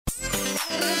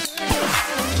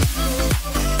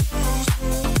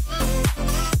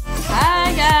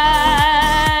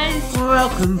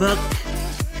open book.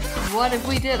 What if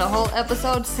we did a whole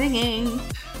episode singing?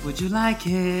 Would you like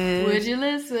it? Would you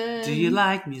listen? Do you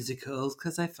like musicals?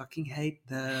 Because I fucking hate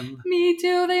them. Me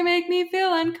too, they make me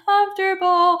feel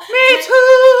uncomfortable. Me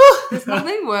too! There's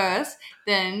nothing worse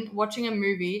than watching a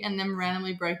movie and them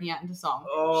randomly breaking out into song.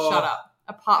 Oh. Shut up.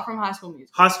 Apart from High School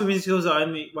Musical. High School Musicals are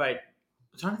only... Wait.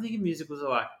 I'm trying to think of musicals I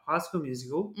like. High School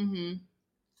Musical.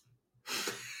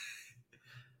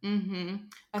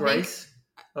 Grace.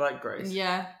 I like Grace.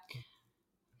 Yeah.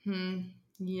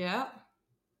 Yeah.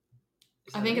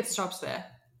 I think it stops there.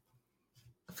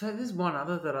 I feel like there's one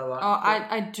other that I like. Oh,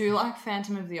 I do like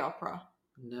Phantom of the Opera.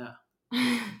 No.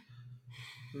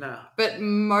 No. But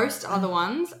most other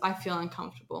ones, I feel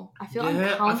uncomfortable. I feel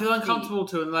uncomfortable. I feel uncomfortable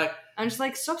too. And like, I'm just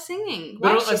like, stop singing.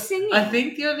 Why is she singing? I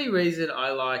think the only reason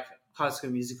I like High School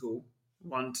Musical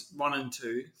 1 and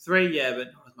 2, 3, yeah, but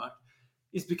not as much,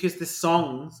 is because the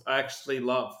songs I actually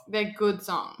love. They're good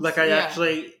songs. Like I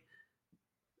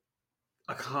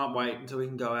can't wait until we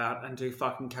can go out and do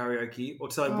fucking karaoke or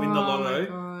till I win the lotto. My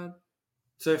God.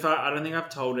 So I don't think I've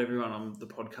told everyone on the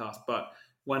podcast, but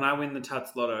when I win the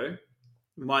Tats Lotto,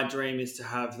 my dream is to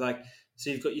have so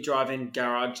you've got your drive-in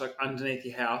garage like underneath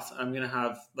your house. I'm going to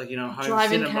have a home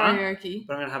drive-in cinema. karaoke.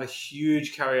 But I'm going to have a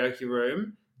huge karaoke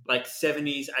room, like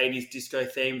 70s, 80s disco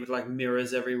themed with like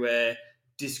mirrors everywhere,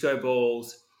 disco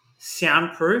balls,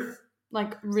 soundproof.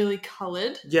 Like really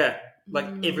coloured. Yeah. Like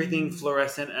everything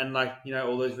fluorescent and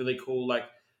all those really cool lights,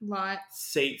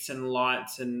 seats and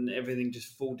lights and everything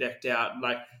just full decked out.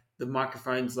 Like the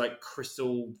microphones like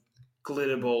crystal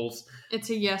glitter balls. It's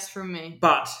a yes from me.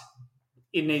 But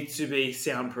it needs to be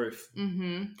soundproof.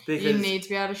 Because you need to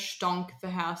be able to stonk the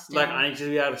house down. Like I need to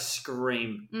be able to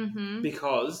scream.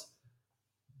 Because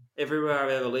everywhere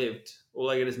I've ever lived, all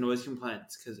I get is noise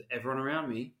complaints because everyone around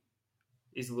me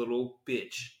is a little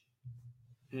bitch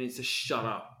who needs to shut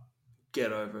up.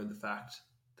 Get over the fact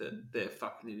that they're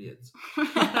fucking idiots.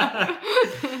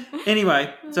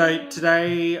 Anyway, so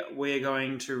today we're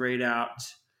going to read out a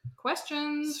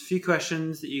few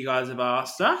questions that you guys have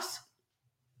asked us.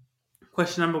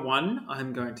 Question number 1,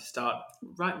 I'm going to start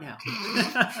right now.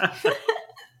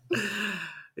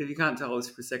 If you can't tell,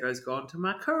 this Prosecco's gone to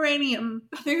my cranium.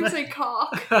 I think it was a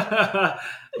cock.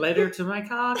 Later to my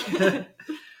cock.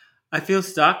 I feel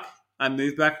stuck. I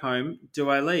move back home. Do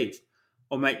I leave?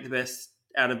 Or make the best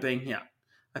out of being here?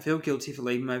 I feel guilty for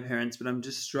leaving my parents, but I'm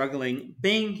just struggling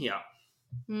being here.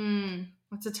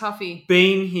 What's a toughie?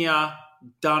 Been here,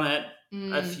 done it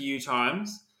a few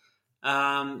times.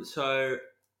 So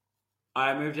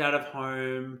I moved out of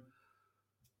home,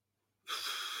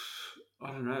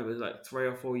 I don't know, it was like 3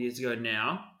 or 4 years ago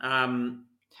now.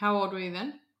 How old were you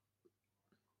then?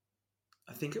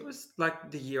 I think it was like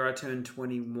the year I turned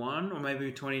 21 or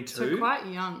maybe 22. So quite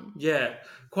young. Yeah,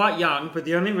 quite young. But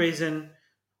the only reason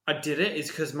I did it is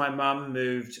because my mum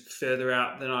moved further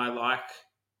out than I like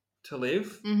to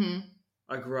live.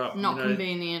 I grew up... Not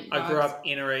convenient. I grew up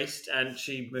inner east and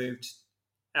she moved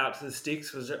out to the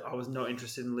sticks. I was not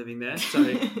interested in living there. So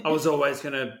I was always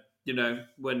going to,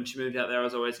 when she moved out there, I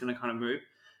was always going to kind of move.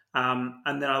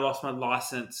 And then I lost my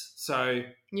license. So...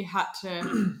 You had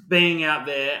to. Being out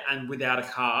there and without a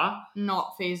car.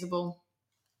 Not feasible.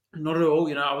 Not at all.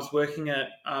 I was working at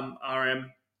RM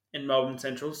in Melbourne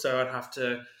Central, so I'd have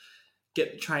to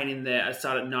get the train in there. I'd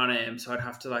start at 9 a.m, so I'd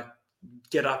have to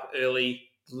get up early,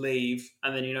 leave.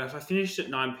 And then, if I finished at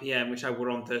 9 p.m, which I would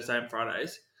on Thursday and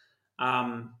Fridays,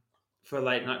 for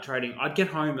late night trading, I'd get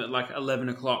home at 11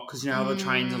 o'clock because, how the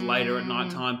trains are later at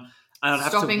night time. And I'd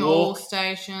have Stopping to walk, all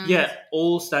stations. Yeah,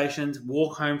 all stations,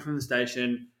 walk home from the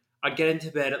station. I'd get into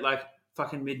bed at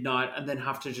fucking midnight and then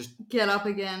have to just get up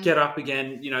again,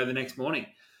 the next morning.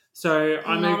 So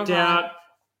I moved out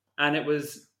and it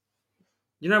was,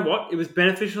 you know what? It was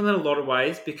beneficial in a lot of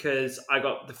ways because I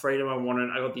got the freedom I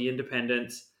wanted. I got the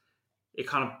independence. It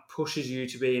kind of pushes you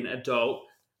to be an adult.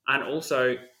 And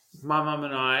also my mum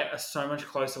and I are so much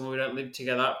closer when we don't live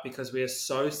together because we are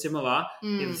so similar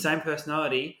in the same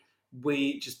personality.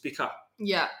 We just pick up.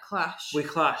 Yeah, clash. We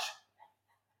clash.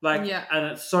 And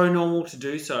it's so normal to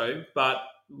do so, but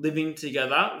living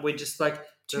together, we're just we're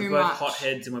both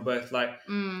hotheads and we're both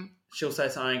she'll say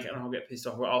something and I'll get pissed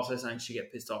off, or I'll say something, she'll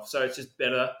get pissed off. So it's just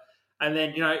better. And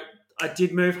then, I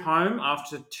did move home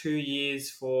after 2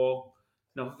 years for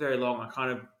not very long. I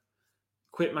kind of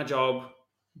quit my job,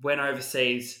 went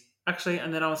overseas, actually,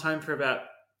 and then I was home for about...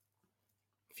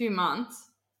 a few months.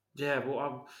 Yeah, well,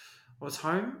 I was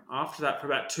home after that for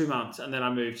about 2 months and then I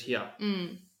moved here.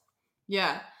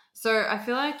 Yeah. So I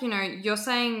feel like, you're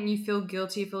saying you feel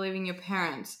guilty for leaving your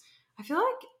parents. I feel like,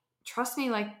 trust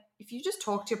me, if you just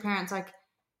talk to your parents,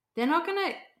 they're not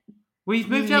going to We've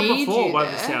moved out before by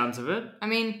the sounds of it. I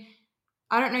mean,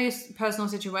 I don't know your personal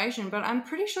situation, but I'm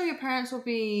pretty sure your parents will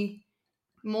be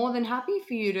more than happy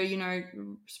for you to, you know,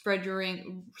 spread your rings.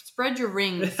 Spread your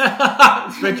ring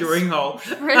hole.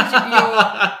 Spread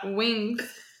your wings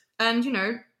and, you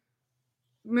know,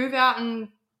 move out and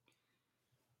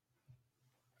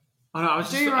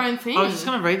do your own thing. I was just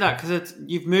going to read that because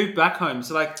you've moved back home.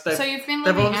 So, like, you've been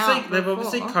living out They've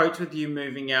obviously coped with you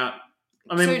moving out.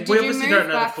 I mean, so did we you obviously move don't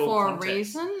know back the full for context. a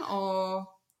reason, or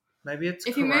maybe it's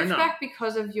if Corona. you moved back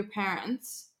because of your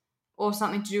parents or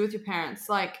something to do with your parents,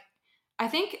 like, I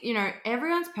think, you know,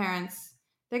 everyone's parents,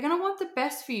 they're going to want the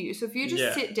best for you. So if you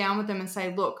just sit down with them and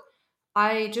say, look,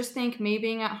 I just think me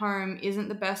being at home isn't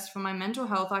the best for my mental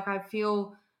health. Like, I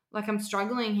feel like I'm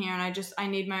struggling here and I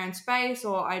need my own space,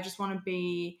 or I just want to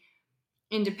be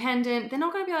independent. They're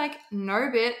not going to be like,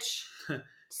 no, bitch,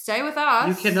 stay with us.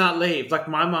 You cannot leave. Like,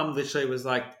 my mum literally was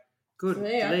like, good,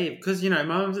 leave. Because, you know,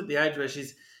 my mum's at the age where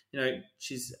she's, you know,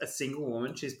 she's a single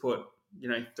woman. She's put, you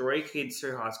know, 3 kids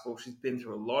through high school. She's been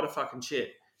through a lot of fucking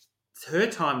shit. It's her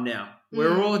time now.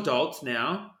 We're all adults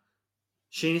now.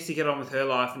 She needs to get on with her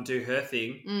life and do her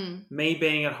thing. Me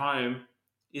being at home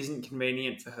isn't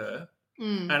convenient for her.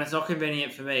 And it's not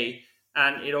convenient for me.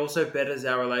 And it also betters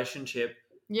our relationship.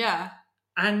 Yeah.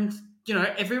 And, you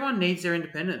know, everyone needs their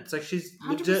independence. Like, she's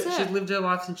lived her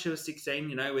life since she was 16,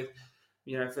 you know, with,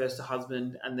 you know, first a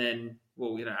husband and then,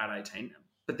 well, you know, at 18.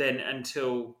 But then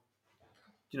until,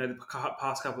 you know, the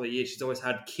past couple of years, she's always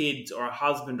had kids or a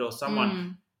husband or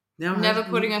someone. Now never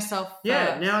putting herself first.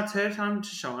 Yeah, now it's her time to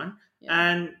shine.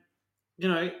 Yeah. And, you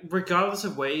know, regardless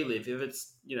of where you live, if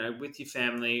it's, you know, with your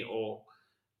family or,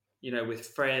 you know, with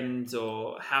friends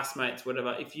or housemates,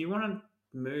 whatever, if you want to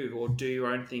move or do your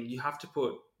own thing, you have to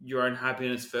put your own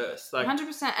happiness first. Like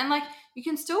 100%. And, like, you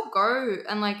can still go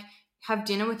and, like, have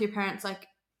dinner with your parents, like,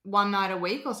 one night a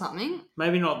week or something.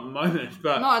 Maybe not at the moment,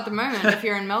 but... Not at the moment if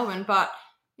you're in Melbourne, but,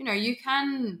 you know, you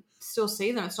can still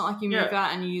see them. It's not like you move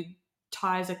out and your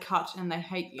ties are cut and they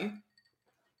hate you.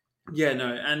 Yeah, no.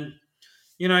 And,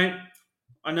 you know,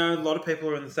 I know a lot of people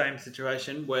are in the same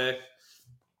situation where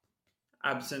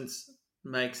absence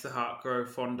makes the heart grow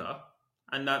fonder.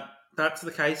 And that's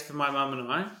the case for my mum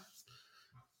and I.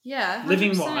 Yeah, 100%.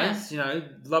 Living wise, you know,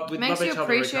 love each other regardless. Makes you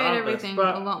appreciate everything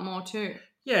a lot more too.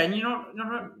 Yeah, and you're not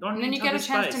and then you get a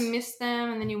chance to miss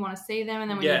them, and then you want to see them,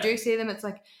 and then when you do see them, it's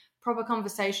like proper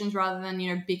conversations rather than,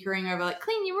 you know, bickering over like,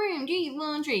 clean your room, do your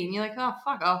laundry, and you're like, oh,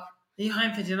 fuck off. Are you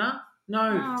home for dinner?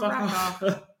 No, fuck off.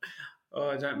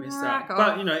 Oh, I don't miss that. Off.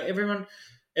 But, you know, everyone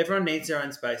needs their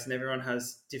own space, and everyone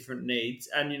has different needs,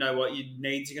 and you know what, your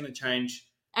needs are going to change.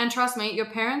 And trust me,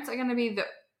 your parents are going to be the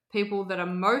people that are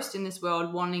most in this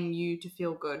world wanting you to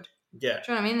feel good. Yeah.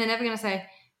 Do you know what I mean? They're never going to say,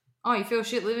 oh, you feel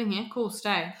shit living here? Cool,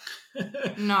 stay.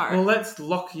 No. Well, let's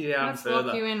lock you down further. Let's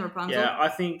lock you in, Rapunzel. Yeah, I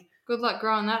think... Good luck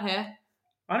growing that hair.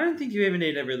 I don't think you even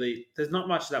need to really... There's not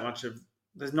that much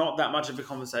of a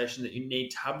conversation that you need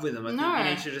to have with them. I think you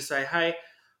need to just say, hey...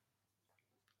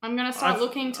 I'm going to start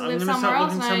looking to live somewhere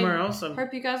else, and I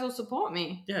hope you guys will support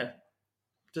me. Yeah.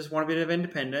 Just want a bit of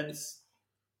independence.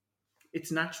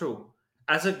 It's natural.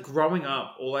 As a growing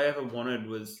up, all I ever wanted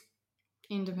was...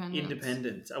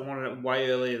 Independence. I wanted it way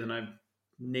earlier than I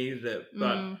needed it,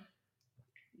 but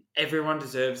everyone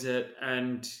deserves it,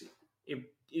 and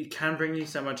it can bring you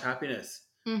so much happiness.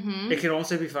 Mm-hmm. It can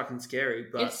also be fucking scary,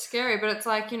 but it's scary, but it's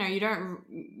like, you know,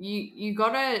 you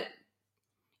gotta.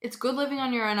 It's good living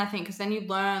on your own, I think, because then you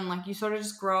learn, like, you sort of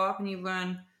just grow up and you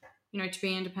learn, you know, to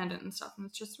be independent and stuff, and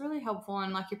it's just really helpful,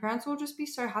 and like your parents will just be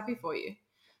so happy for you.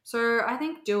 So I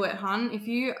think do it, hun. If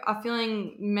you are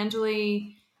feeling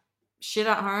mentally shit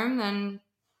at home, then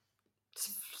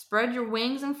spread your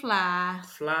wings and fly.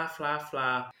 Fly, fly,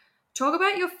 fly. Talk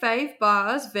about your fave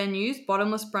bars, venues,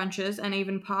 bottomless brunches, and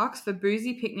even parks for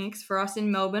boozy picnics for us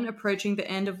in Melbourne approaching the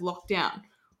end of lockdown.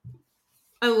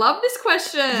 I love this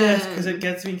question. Yes, because it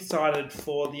gets me excited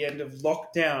for the end of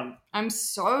lockdown. I'm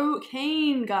so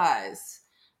keen, guys.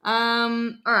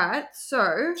 All right,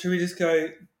 so... Should we just go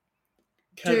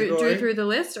category? Do through the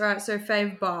list? All right, so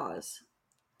fave bars.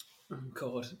 Oh,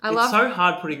 God. It's so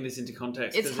hard putting this into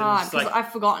context. It's hard because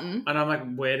I've forgotten. And I'm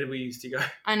like, where did we used to go?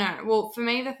 I know. Well, for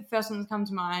me, the first one that comes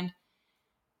to mind,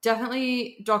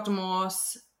 definitely Dr.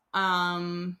 Morse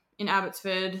in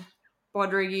Abbotsford,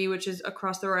 Bodrigi, which is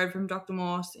across the road from Dr.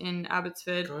 Morse in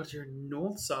Abbotsford. God, you're a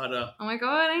Northsider. Oh, my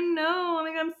God, I know. Oh,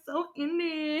 my God, I'm so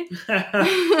indie.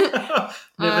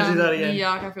 Never do that again.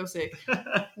 Yuck, I feel sick.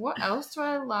 What else do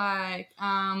I like?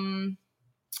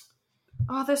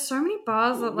 Oh, there's so many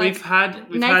bars that, like... We've had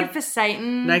Naked for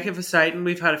Satan. Naked for Satan.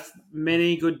 We've had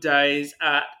many good days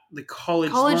at the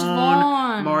College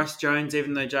Lawn, Morris Jones,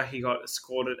 even though Jackie got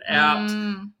escorted out.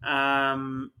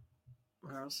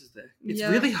 Where else is there? It's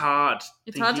really hard.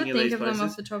 It's hard to think of them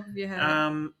off the top of your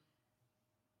head.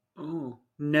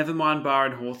 Nevermind Bar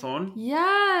in Hawthorne.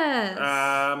 Yes.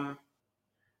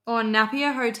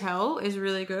 Napier Hotel is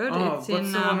really good. It's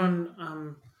in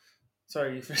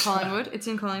sorry, Collingwood. It's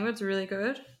in Collingwood. It's really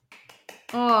good.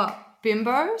 Bimbo's.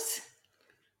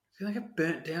 I feel like it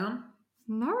burnt down.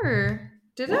 No.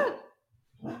 Did it?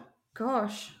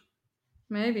 Gosh.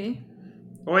 Maybe.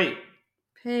 Oi.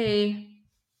 P.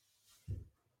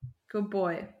 Good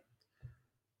boy.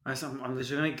 I'm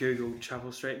literally going to Google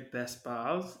Chapel Street best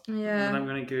bars. Yeah. And I'm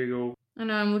going to Google... I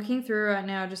know, I'm looking through right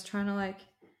now, just trying to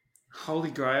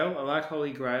Holy Grail. I like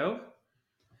Holy Grail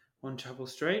on Chapel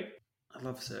Street. I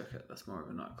love Circuit. That's more of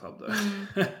a nightclub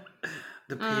though.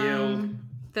 The Peel.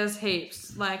 There's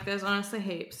heaps. There's honestly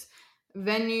heaps.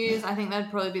 Venues, I think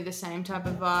that'd probably be the same type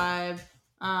of vibe.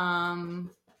 I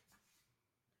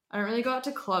don't really go out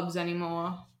to clubs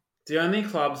anymore. The only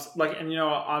clubs, and you know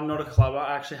what, I'm not a clubber.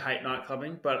 I actually hate night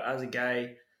clubbing, but as a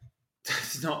gay,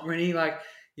 it's not really you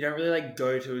don't really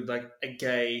go to a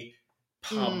gay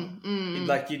pub.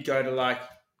 You'd go to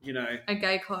a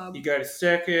gay club. You go to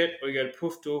Circuit, or you go to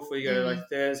Poof Doof, or you go to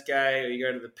Thursday, or you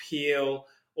go to the Peel,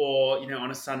 or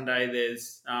on a Sunday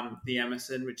there's the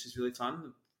Emerson, which is really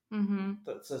fun. Mm-hmm.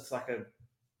 That's just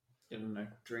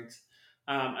drinks.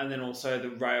 And then also the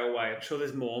Railway. I'm sure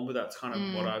there's more, but that's kind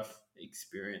of what I've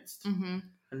experienced. Mm-hmm.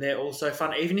 And they're also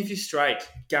fun. Even if you're straight,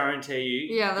 guarantee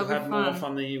you, you'll have more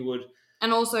fun than you would.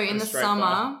 And also in the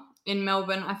summer in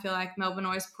Melbourne, I feel like Melbourne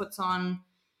always puts on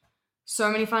so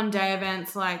many fun day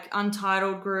events like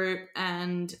Untitled Group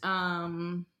and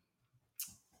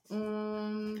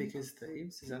Thick as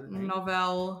Thieves, is that a name?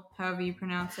 Novel, however you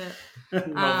pronounce it.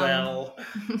 Novelja.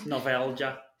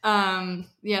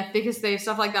 Thick as Thieves,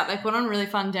 stuff like that. They put on really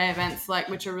fun day events,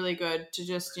 which are really good to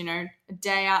just, a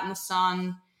day out in the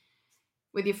sun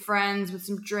with your friends, with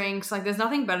some drinks. There's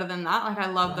nothing better than that. I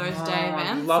love those day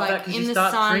events. Love that, in the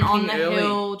sun, on the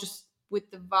hill, just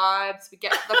with the vibes. We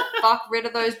get the fuck rid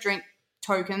of those drink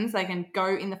tokens. They can go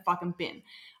in the fucking bin.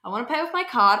 I want to pay with my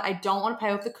card. I don't want to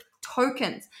pay with the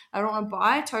tokens. I don't want to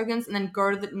buy tokens and then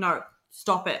go to no,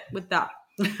 stop it with that.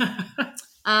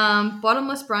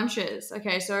 Bottomless brunches.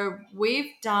 Okay, so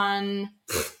we've done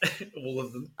all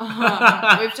of them.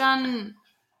 We've done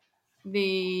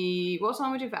what's the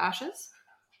one we do for Ashes?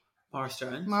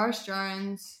 Morris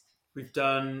Jones. We've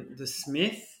done the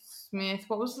Smith.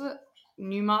 What was the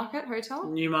Newmarket Hotel?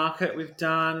 Newmarket. We've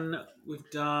done.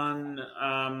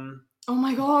 Oh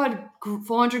my god,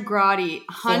 400 Grady.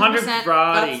 100%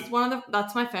 Grady.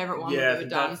 That's my favourite one we've ever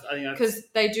done. Because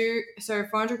they do,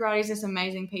 400 Grady is this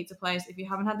amazing pizza place. If you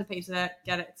haven't had the pizza there,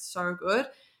 get it. It's so good.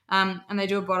 And they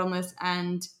do a bottomless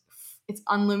and it's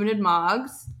unlimited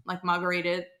margs,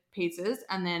 margarita pizzas,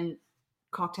 and then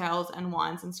cocktails and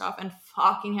wines and stuff. And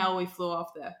fucking hell, we flew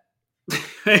off there.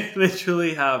 They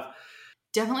literally have.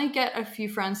 Definitely get a few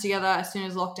friends together as soon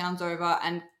as lockdown's over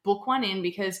and book one in,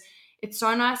 because it's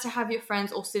so nice to have your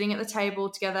friends all sitting at the table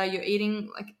together. You're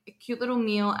eating a cute little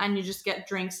meal and you just get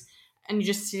drinks and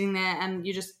you're just sitting there and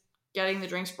you're just getting the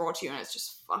drinks brought to you, and it's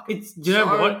just fucking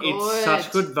good. It's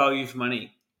such good value for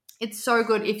money. It's so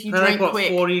good if you drink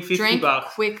quick. 40, 50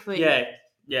 bucks. Quickly. Yeah.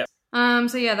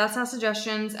 So that's our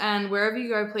suggestions, and wherever you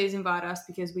go, please invite us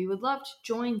because we would love to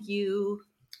join you.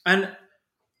 And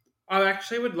I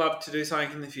actually would love to do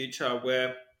something in the future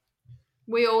where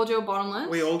we all do a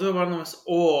bottomless.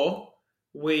 Or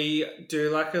we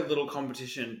do a little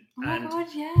competition. Oh my God,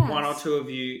 yes. One or two of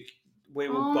you, we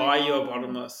will buy you a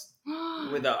bottomless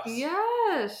with us.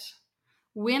 Yes.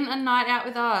 Win a night out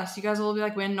with us. You guys will all be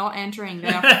we're not entering. They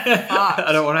are fucked.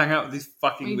 I don't want to hang out with these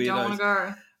fucking weirdos. We don't want to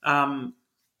go.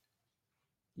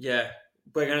 Yeah,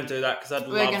 we're going to do that because I'd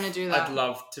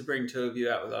love to bring two of you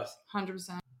out with us.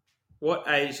 100%. What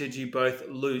age did you both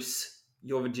lose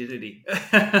your virginity?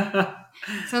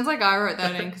 Sounds like I wrote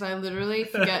that in because I literally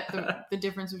forget the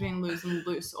difference between lose and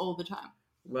loose all the time.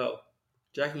 Well,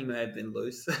 Jackie may have been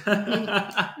loose.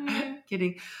 Yeah.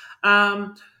 Kidding.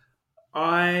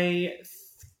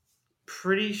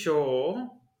 Pretty sure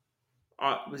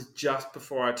it was just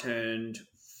before I turned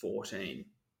 14.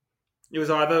 It was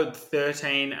either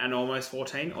 13 and almost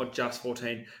 14 or just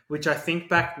 14, which I think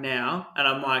back now and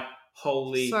I'm like,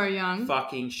 holy so young.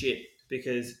 Fucking shit,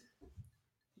 because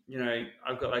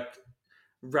I've got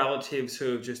relatives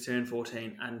who have just turned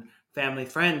 14 and family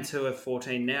friends who are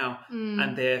 14 now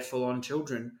and they're full on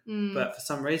children. But for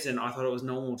some reason I thought it was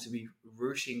normal to be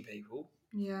rooshing people.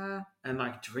 Yeah. And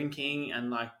drinking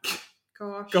and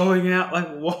gosh, going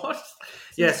out what?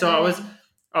 Yeah, so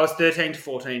I was 13 to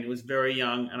 14. It was very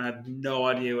young, and I had no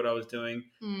idea what I was doing.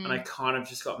 And I kind of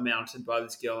just got mounted by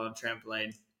this girl on a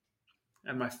trampoline.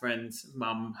 And my friend's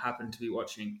mum happened to be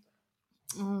watching.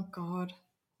 Oh, God.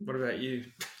 What about you?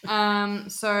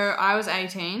 So I was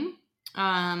 18.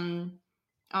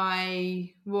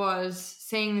 I was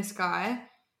seeing this guy,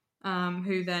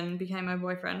 who then became my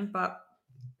boyfriend. But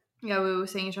yeah, we were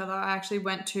seeing each other. I actually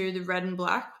went to the Red and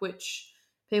Black, which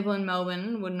people in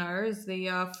Melbourne would know is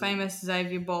the famous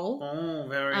Xavier Ball. Oh,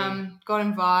 very. Got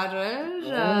invited. She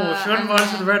got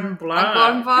invited to the Red and Black. I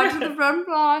got invited to the Red and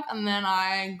Black, and then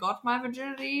I got my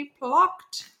virginity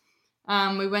plucked.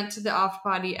 We went to the after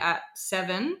party at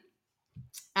 7,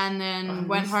 and then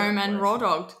went home and raw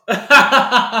dogged.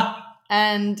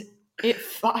 And it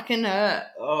fucking hurt.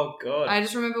 Oh, God. I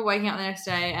just remember waking up the next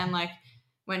day and, like,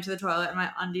 went to the toilet and my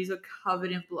undies were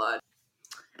covered in blood.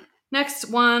 Next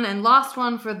one and last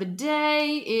one for the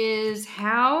day is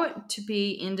how to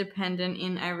be independent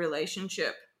in a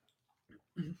relationship.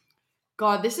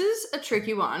 God, this is a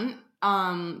tricky one.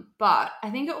 But I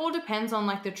think it all depends on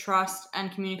like the trust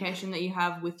and communication that you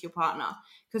have with your partner.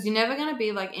 Because you're never going to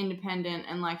be like independent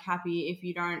and like happy if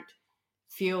you don't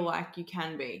feel like you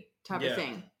can be type of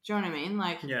thing. Do you know what I mean?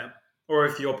 Like, yeah. Or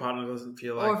if your partner doesn't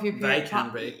feel like they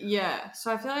can be. Yeah.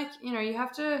 So I feel like,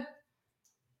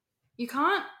 you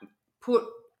can't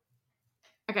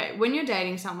okay, when you're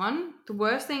dating someone, the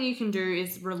worst thing you can do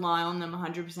is rely on them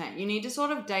 100%. You need to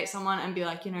sort of date someone and be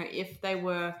like, if they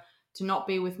were to not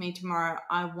be with me tomorrow,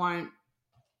 I won't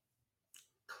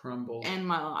crumble, end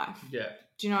my life. Yeah.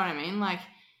 Do you know what I mean? Like,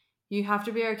 you have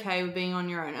to be okay with being on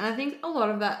your own. And I think a lot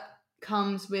of that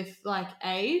comes with, like,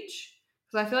 age.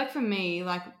 Because I feel like for me,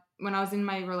 like, when I was in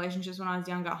my relationships when I was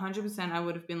younger, 100% I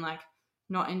would have been, like,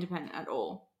 not independent at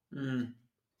all.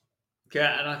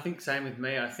 Yeah, and I think same with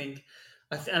me.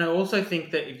 And I also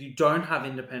think that if you don't have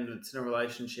independence in a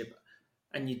relationship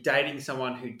and you're dating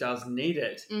someone who does need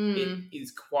it, it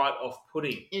is quite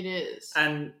off-putting. It is.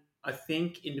 And I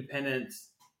think independence,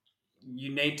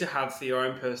 you need to have for your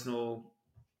own personal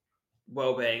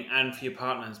well-being and for your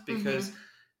partners, because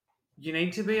you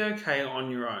need to be okay on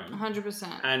your own.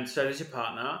 100%. And so does your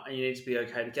partner, and you need to be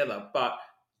okay together. But,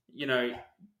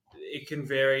 it can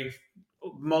vary.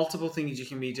 Multiple things you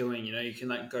can be doing. You can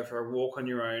like go for a walk on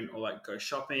your own, or like go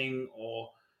shopping, or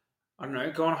I don't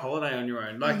know, go on holiday on your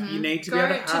own. Like you need to be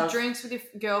able to have drinks with your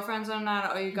girlfriends on a night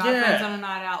out, or your guy friends on a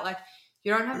night out. Like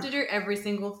you don't have to do every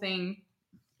single thing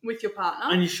with your partner,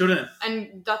 and you shouldn't.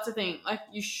 And that's the thing. Like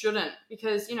you shouldn't,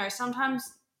 because sometimes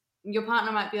your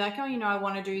partner might be like, oh, I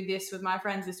want to do this with my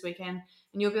friends this weekend,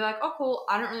 and you'll be like, oh, cool.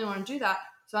 I don't really want to do that.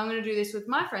 So I'm going to do this with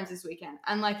my friends this weekend.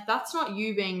 And, like, that's not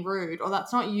you being rude, or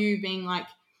that's not you being, like,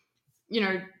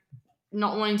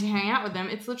 not wanting to hang out with them.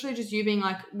 It's literally just you being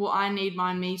like, well, I need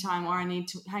my me time, or I need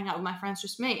to hang out with my friends,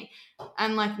 just me.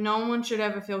 And, like, no one should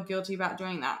ever feel guilty about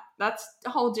doing that. That's a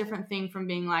whole different thing from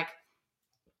being like,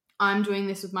 I'm doing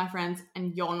this with my friends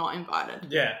and you're not invited.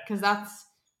 Yeah. Because that's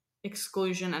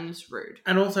exclusion and it's rude.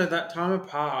 And also that time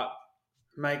apart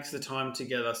makes the time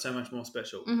together so much more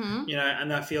special.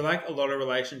 And I feel like a lot of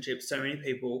relationships, so many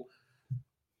people,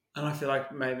 and I feel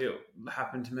like maybe it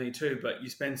happened to me too, but you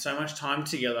spend so much time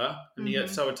together and you get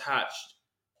so attached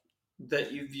that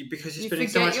because you're spending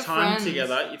so much time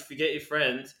together, you forget your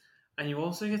friends, and you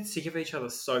also get sick of each other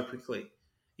so quickly.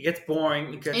 It gets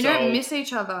boring. It gets you don't old. miss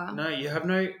each other. No, you have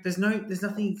there's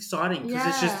nothing exciting, because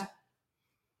it's just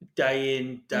day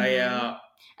in, day out.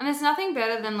 And there's nothing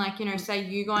better than, like, say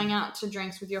you going out to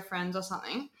drinks with your friends or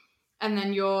something, and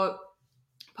then your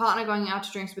partner going out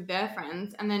to drinks with their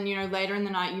friends, and then, later in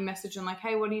the night you message them like,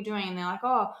 hey, what are you doing? And they're like,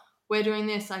 oh, we're doing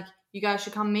this. Like, you guys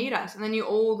should come meet us. And then you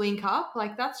all link up.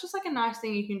 Like, that's just, like, a nice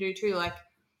thing you can do too. Like,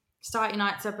 start your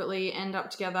night separately, end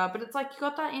up together. But it's like you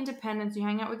got that independence. You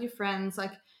hang out with your friends,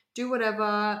 like, do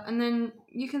whatever, and then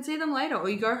you can see them later, or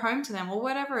you go home to them, or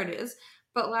whatever it is.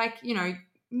 But, like, you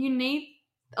need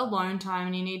alone time,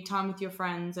 and you need time with your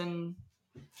friends. And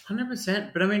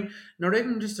 100%. But I mean, not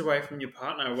even just away from your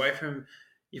partner, away from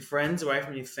your friends, away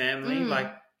from your family.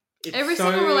 Like, it's every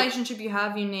single relationship you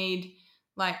have, you need,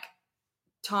 like,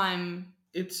 time.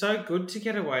 It's so good to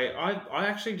get away. I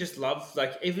actually just love,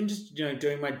 like, even just,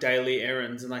 doing my daily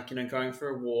errands and, like, going for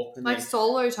a walk. And like,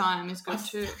 solo time is good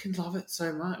too. I fucking love it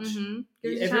so much.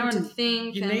 Gives you time to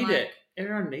think. You need it.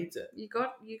 Everyone needs it. You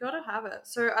got to have it.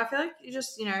 So I feel like you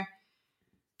just,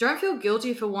 don't feel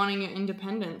guilty for wanting your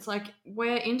independence. Like,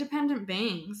 we're independent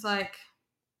beings. Like,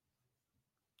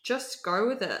 just go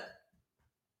with it.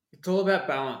 It's all about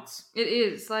balance. It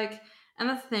is. Like, and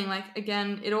that's the thing. Like,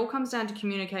 again, it all comes down to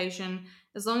communication.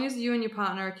 As long as you and your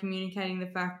partner are communicating the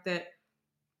fact that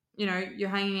you know, you're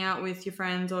hanging out with your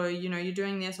friends or, you know, you're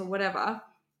doing this or whatever,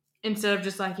 instead of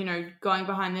just like, you know, going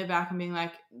behind their back and being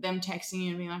like, them texting you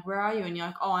and being like, where are you? And you're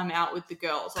like, oh, I'm out with the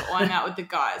girls, or oh, I'm out with the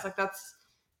guys. Like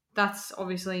that's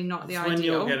obviously not the ideal. When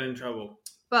you'll get in trouble.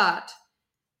 But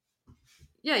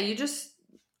yeah, you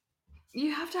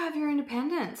have to have your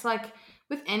independence. Like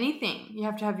with anything, you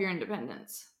have to have your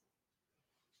independence.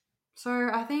 So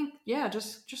I think, yeah,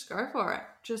 just go for it.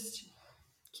 Just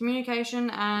communication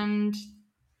and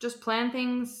just plan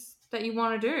things that you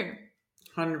want to do.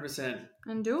 100%.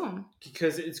 And do them.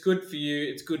 Because it's good for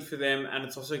you, it's good for them, and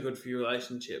it's also good for your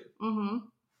relationship. Mm-hmm.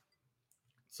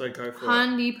 So go for it.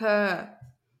 100%.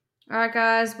 All right,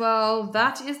 guys. Well,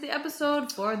 that is the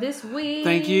episode for this week.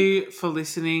 Thank you for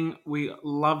listening. We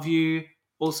love you.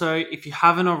 Also, if you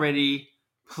haven't already,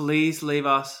 please leave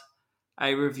us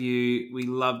a review. We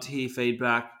love to hear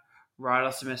feedback. Write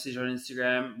us a message on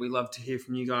Instagram. We love to hear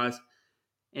from you guys.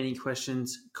 Any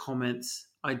questions, comments,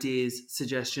 ideas,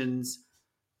 suggestions,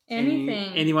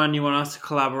 anything. Anyone you want us to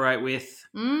collaborate with,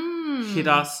 hit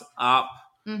us up.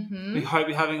 Mm-hmm. We hope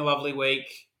you're having a lovely week.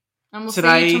 And we'll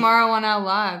see you tomorrow on our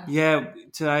live. Yeah,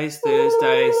 today's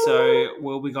Thursday, so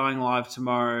we'll be going live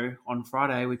tomorrow on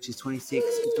Friday, which is 26th.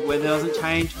 If the weather doesn't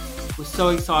change, we're so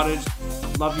excited.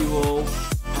 Love you all,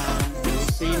 and we'll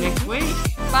see you next week.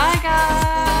 Bye,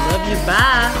 guys. Love you.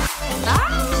 Bye.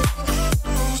 Bye.